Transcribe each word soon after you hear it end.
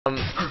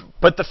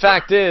But the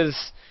fact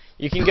is,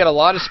 you can get a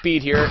lot of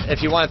speed here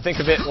if you want to think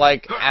of it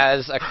like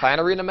as a clan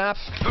arena map.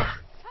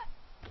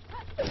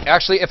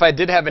 Actually, if I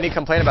did have any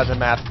complaint about the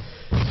map,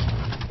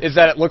 is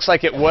that it looks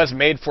like it was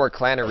made for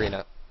clan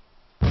arena.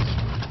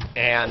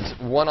 And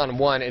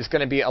one-on-one is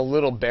going to be a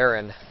little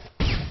barren.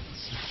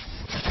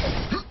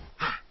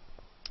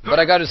 But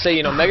I gotta say,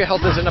 you know, Mega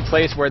Health is in a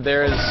place where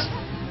there's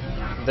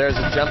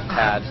a jump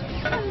pad.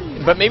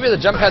 But maybe the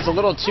jump pad's a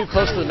little too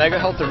close to the Mega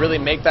Health to really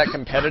make that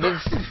competitive.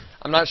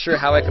 I'm not sure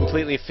how I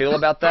completely feel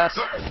about that.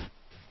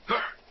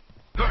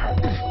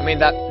 I mean,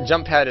 that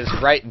jump pad is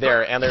right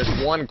there, and there's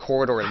one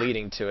corridor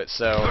leading to it,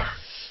 so...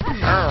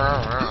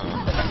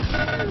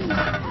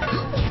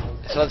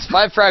 So that's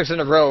 5 frags in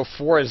a row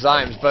for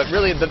Zymes, but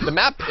really, the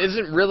map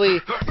isn't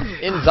really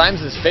in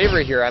Zymes'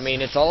 favor here. I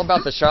mean, it's all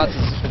about the shots,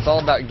 it's all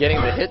about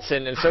getting the hits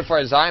in, and so far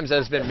Zymes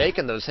has been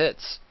making those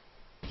hits.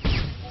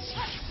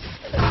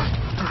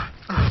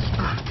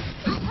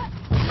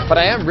 But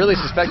I am really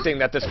suspecting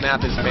that this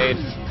map is made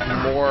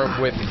more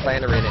with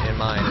Clan Arena in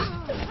mind.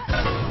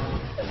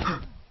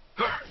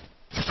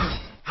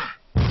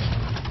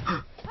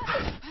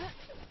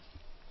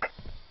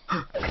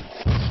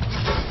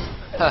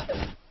 Huh.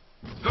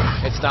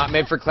 It's not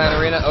made for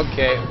Clan Arena?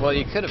 Okay, well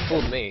you could have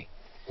fooled me.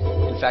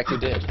 In fact, you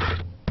did.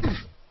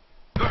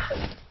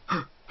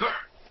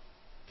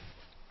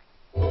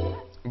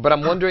 But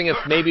I'm wondering if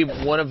maybe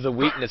one of the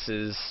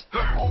weaknesses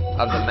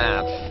of the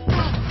map...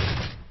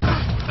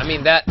 I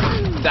mean, that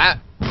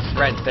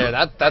right there,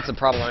 that's a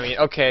problem. I mean,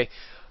 okay,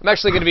 I'm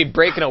actually going to be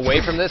breaking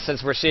away from this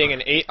since we're seeing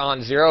an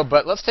 8-on-0,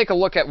 but let's take a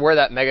look at where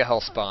that Mega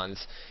Health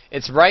spawns.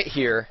 It's right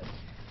here.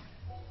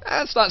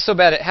 That's not so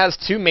bad. It has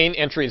 2 main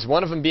entries,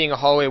 one of them being a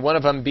hallway, one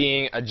of them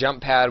being a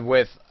jump pad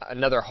with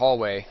another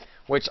hallway,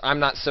 which I'm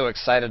not so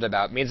excited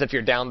about. It means if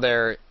you're down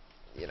there,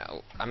 you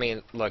know, I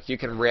mean, look, you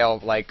can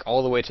rail, like,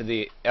 all the way to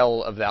the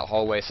L of that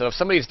hallway. So if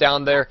somebody's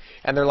down there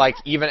and they're, like,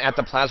 even at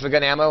the plasma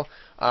gun ammo,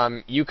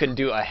 you can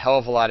do a hell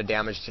of a lot of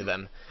damage to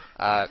them.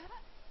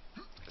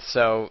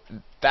 So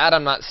that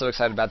I'm not so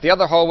excited about. The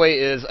other hallway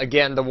is,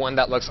 again, the one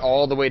that looks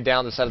all the way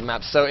down the side of the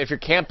map. So if you're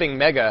camping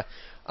Mega,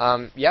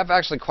 you have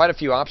actually quite a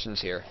few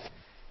options here.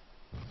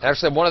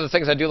 Actually, one of the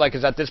things I do like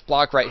is that this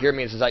block right here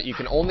means is that you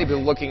can only be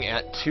looking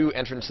at 2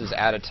 entrances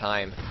at a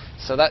time.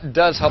 So that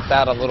does help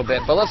that a little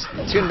bit. But let's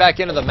tune back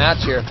into the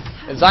match here.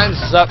 And Zymes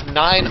is up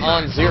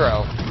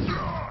 9-on-0.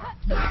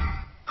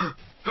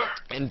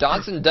 And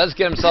Dodson does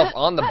get himself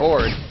on the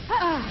board.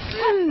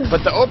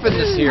 But the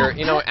openness here,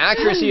 you know,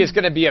 accuracy is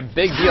going to be a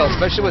big deal,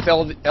 especially with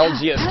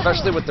LG,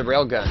 especially with the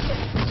railgun.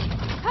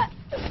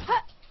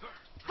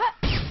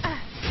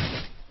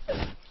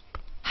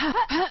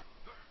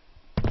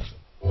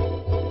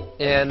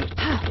 And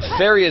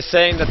Fairy is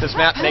saying that this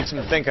map makes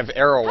him think of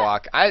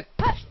Aerowalk. I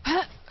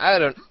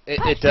don't...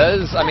 It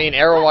does. I mean,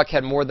 Aerowalk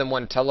had more than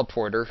one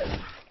teleporter.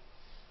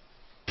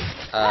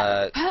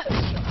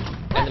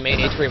 And the main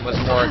atrium was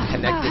more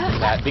connected to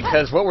that.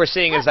 Because what we're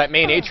seeing is that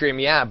main atrium,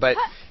 yeah, but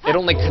it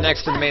only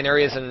connects to the main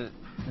areas and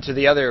to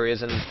the other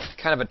areas in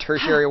kind of a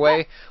tertiary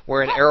way,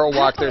 where in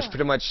Aerowalk there's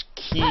pretty much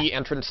key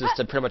entrances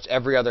to pretty much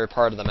every other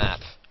part of the map.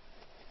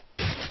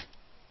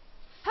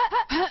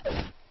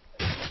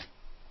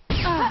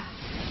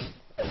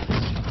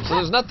 So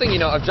there's nothing, you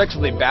know,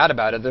 objectively bad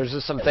about it. There's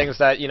just some things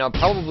that, you know,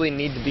 probably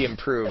need to be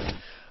improved.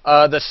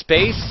 The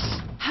space,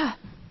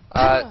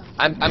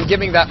 I'm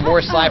giving that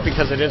more slack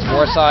because it is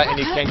Warsaw and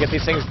you can't get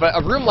these things. But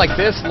a room like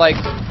this, like,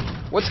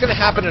 what's going to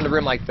happen in a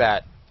room like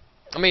that?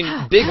 I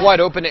mean, big wide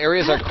open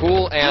areas are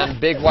cool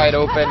and big wide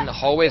open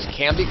hallways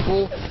can be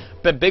cool.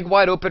 But big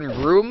wide open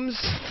rooms,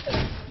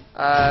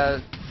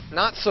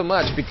 not so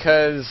much,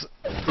 because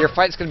your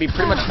fight's going to be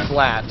pretty much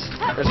flat.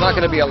 There's not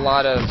going to be a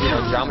lot of, you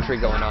know,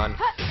 geometry going on.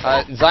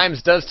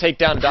 Zymes does take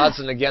down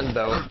Dodson again,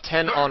 though.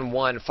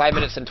 10-on-1. 5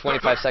 minutes and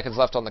 25 seconds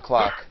left on the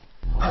clock.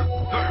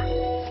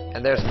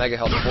 And there's Mega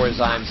Health for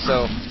Zymes.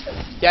 So,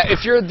 yeah,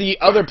 if you're the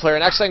other player,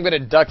 and actually I'm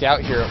going to duck out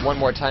here one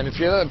more time. If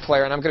you're the other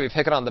player, and I'm going to be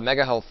picking on the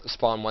Mega Health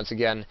spawn once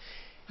again.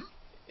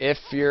 If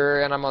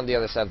you're, and I'm on the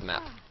other side of the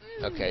map.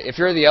 Okay, if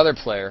you're the other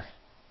player,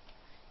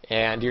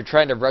 and you're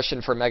trying to rush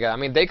in for Mega, I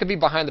mean, they could be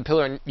behind the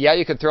pillar, and yeah,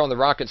 you could throw in the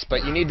rockets,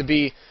 but you need to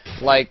be,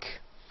 like,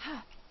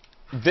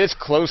 this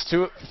close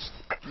to it.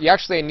 You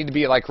actually need to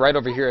be, like, right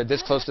over here,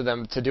 this close to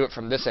them to do it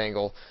from this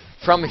angle.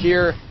 From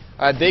here,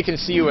 they can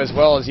see you as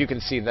well as you can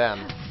see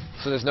them,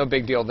 so there's no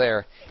big deal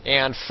there.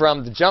 And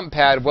from the jump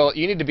pad, well,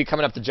 you need to be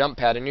coming up the jump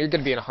pad, and you're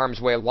going to be in harm's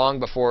way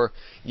long before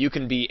you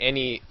can be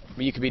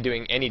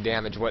doing any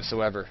damage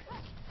whatsoever.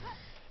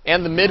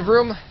 And the mid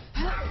room,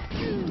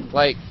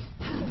 like,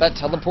 that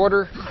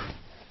teleporter,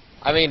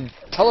 I mean,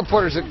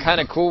 teleporters are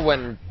kind of cool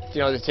when, you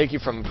know, they take you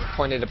from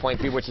point A to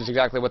point B, which is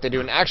exactly what they do.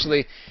 And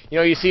actually, you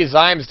know, you see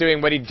Zymes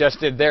doing what he just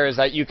did there, is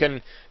that you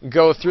can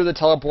go through the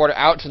teleporter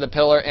out to the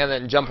pillar and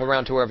then jump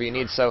around to wherever you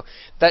need. So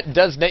that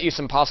does net you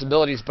some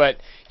possibilities, but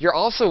you're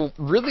also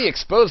really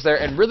exposed there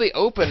and really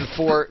open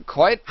for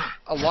quite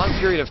a long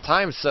period of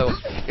time. So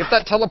if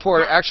that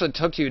teleporter actually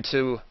took you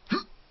to...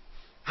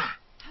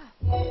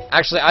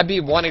 Actually, I'd be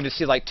wanting to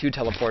see like 2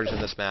 teleporters in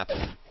this map.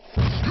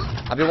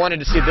 I've been wanting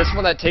to see this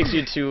one that takes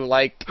you to,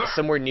 like,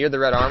 somewhere near the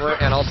red armor,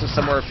 and also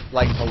somewhere,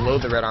 like, below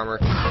the red armor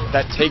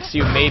that takes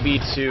you maybe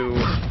to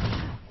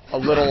a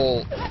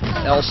little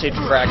L-shaped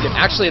bracket.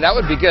 Actually, that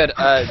would be good.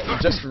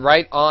 Just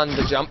right on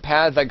the jump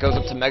pad that goes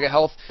up to Mega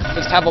Health,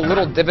 just have a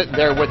little divot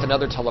there with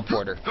another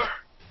teleporter.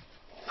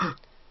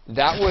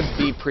 That would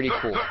be pretty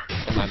cool,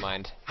 in my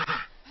mind.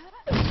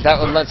 That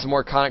would lend some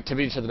more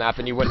connectivity to the map,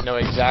 and you wouldn't know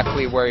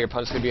exactly where your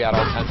opponent's going to be at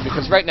all times.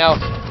 Because right now,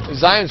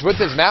 Zion's with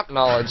his map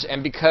knowledge,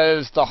 and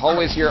because the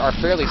hallways here are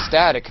fairly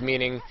static,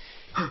 meaning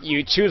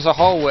you choose a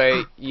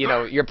hallway, you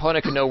know, your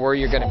opponent can know where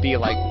you're going to be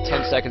like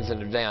 10 seconds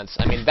in advance.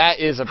 I mean, that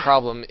is a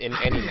problem in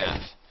any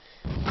map.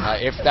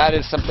 If that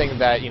is something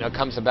that, you know,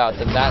 comes about,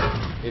 then that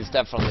is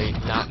definitely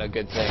not a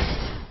good thing.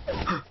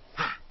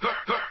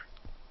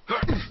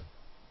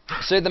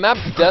 So the map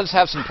does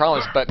have some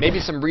problems, but maybe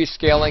some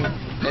rescaling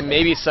and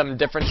maybe some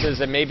differences,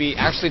 and maybe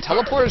actually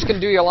teleporters can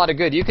do you a lot of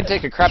good. You can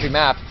take a crappy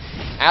map,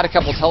 add a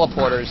couple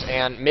teleporters,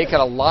 and make it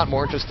a lot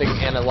more interesting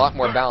and a lot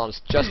more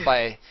balanced just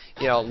by,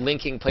 you know,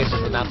 linking places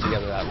of the map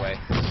together that way.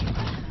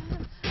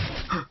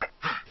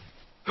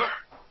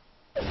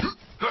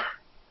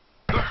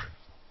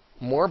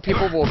 More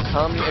people will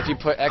come if you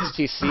put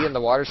XTC in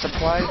the water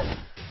supply?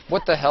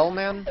 What the hell,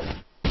 man?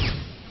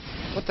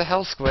 What the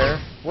hell, Square?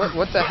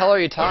 What the hell are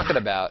you talking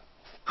about?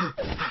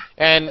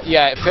 And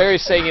yeah,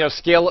 Fairy's saying, you know,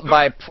 scale it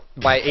by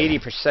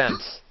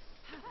 80%.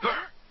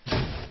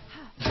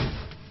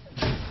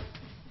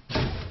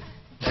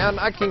 And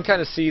I can kind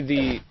of see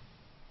the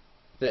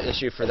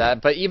issue for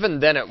that, but even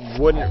then, it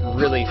wouldn't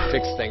really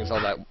fix things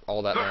all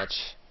that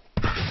much.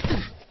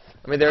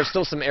 I mean, there are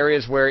still some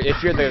areas where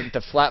if you're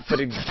the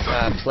flat-footed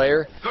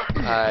player,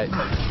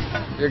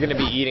 you're going to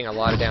be eating a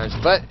lot of damage.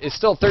 But it's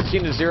still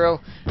 13-0.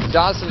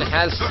 Dawson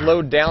has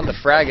slowed down the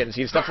fraggins.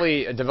 He's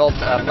definitely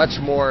developed a much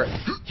more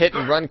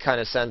hit-and-run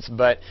kind of sense.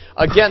 But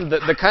again,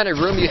 the kind of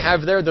room you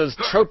have there, those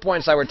choke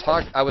points I was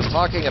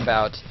talking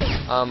about,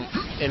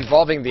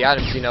 involving the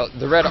items, you know,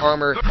 the red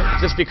armor,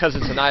 just because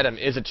it's an item,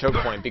 is a choke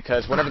point,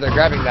 because whenever they're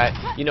grabbing that,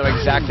 you know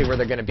exactly where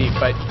they're going to be.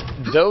 But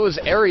those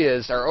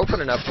areas are open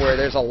enough where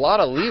there's a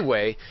lot of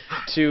leeway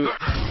to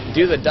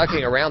do the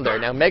ducking around there.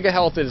 Now, Mega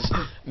Health is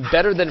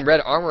better than red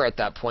armor at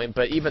that point,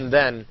 but even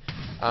then,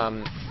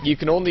 you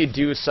can only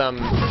do some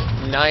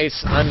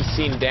nice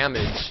unseen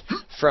damage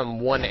from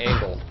one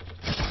angle.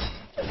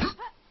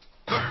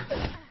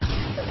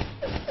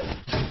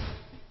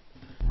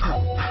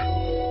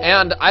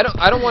 And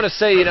I don't want to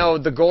say, you know,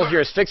 the goal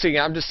here is fixing it.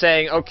 I'm just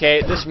saying,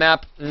 okay, this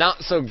map,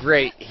 not so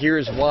great,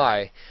 here's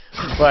why.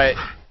 But,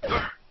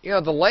 you know,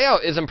 the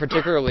layout isn't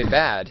particularly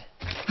bad.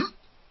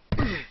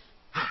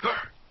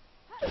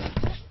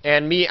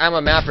 And me, I'm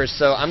a mapper,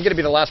 so I'm going to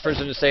be the last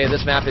person to say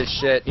this map is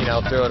shit, you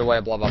know, throw it away,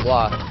 blah, blah,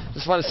 blah.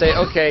 Just want to say,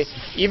 okay,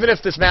 even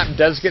if this map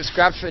does get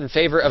scrapped in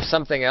favor of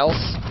something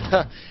else,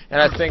 and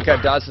I think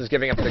Dodson's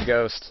giving up the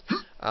ghost,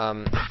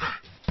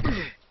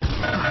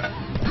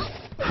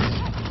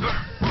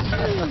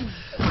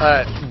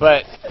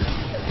 but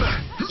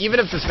even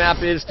if this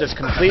map is just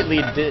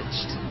completely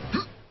ditched,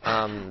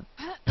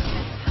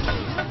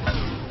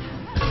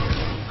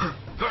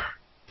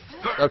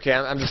 okay,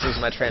 I'm just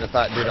losing my train of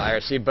thought due to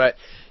IRC, but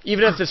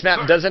even if this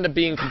map does end up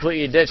being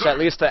completely ditched, at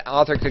least the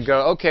author could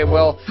go, okay,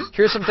 well,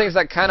 here's some things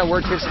that kind of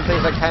worked, here's some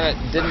things that kind of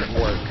didn't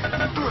work.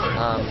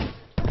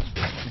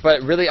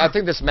 But really, I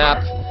think this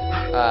map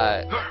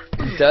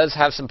does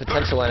have some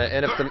potential in it,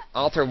 and if the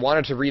author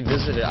wanted to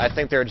revisit it, I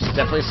think there's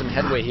definitely some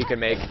headway he could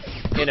make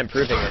in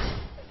improving it.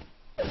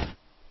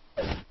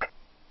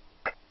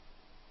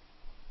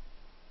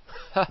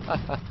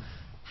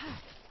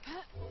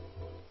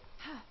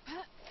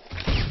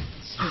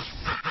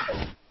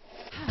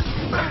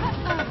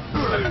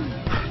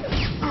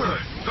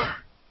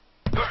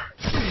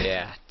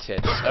 Yeah,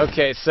 tits.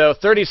 Okay, so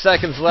 30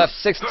 seconds left,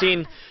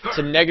 16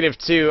 to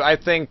 -2. I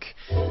think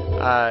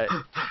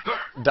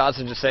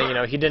Dodson just saying, you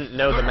know, he didn't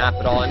know the map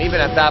at all, and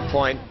even at that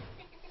point,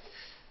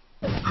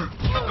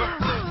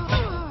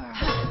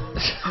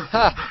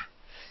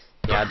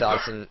 yeah,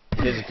 Dodson,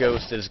 his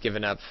ghost is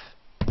given up.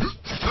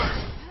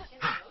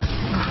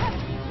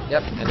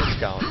 Yep, and it's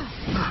gone.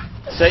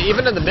 So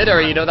even in the mid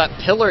area, you know, that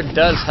pillar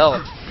does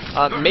help.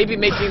 Maybe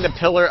making the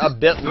pillar a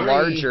bit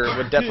larger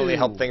would definitely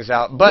help things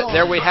out. But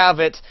there we have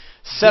it,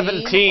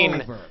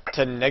 17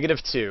 to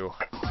 -2.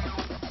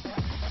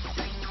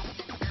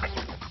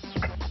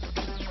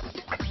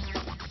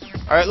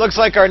 Alright, looks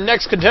like our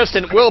next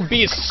contestant will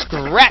be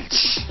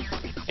Scratch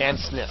and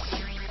Sniff.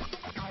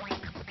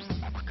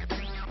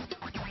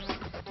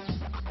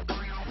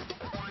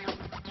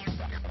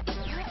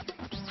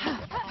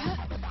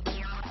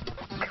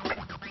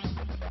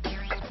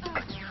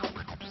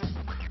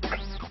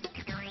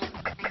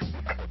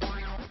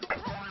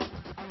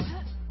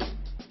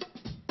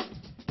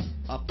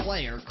 A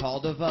player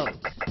called a vote.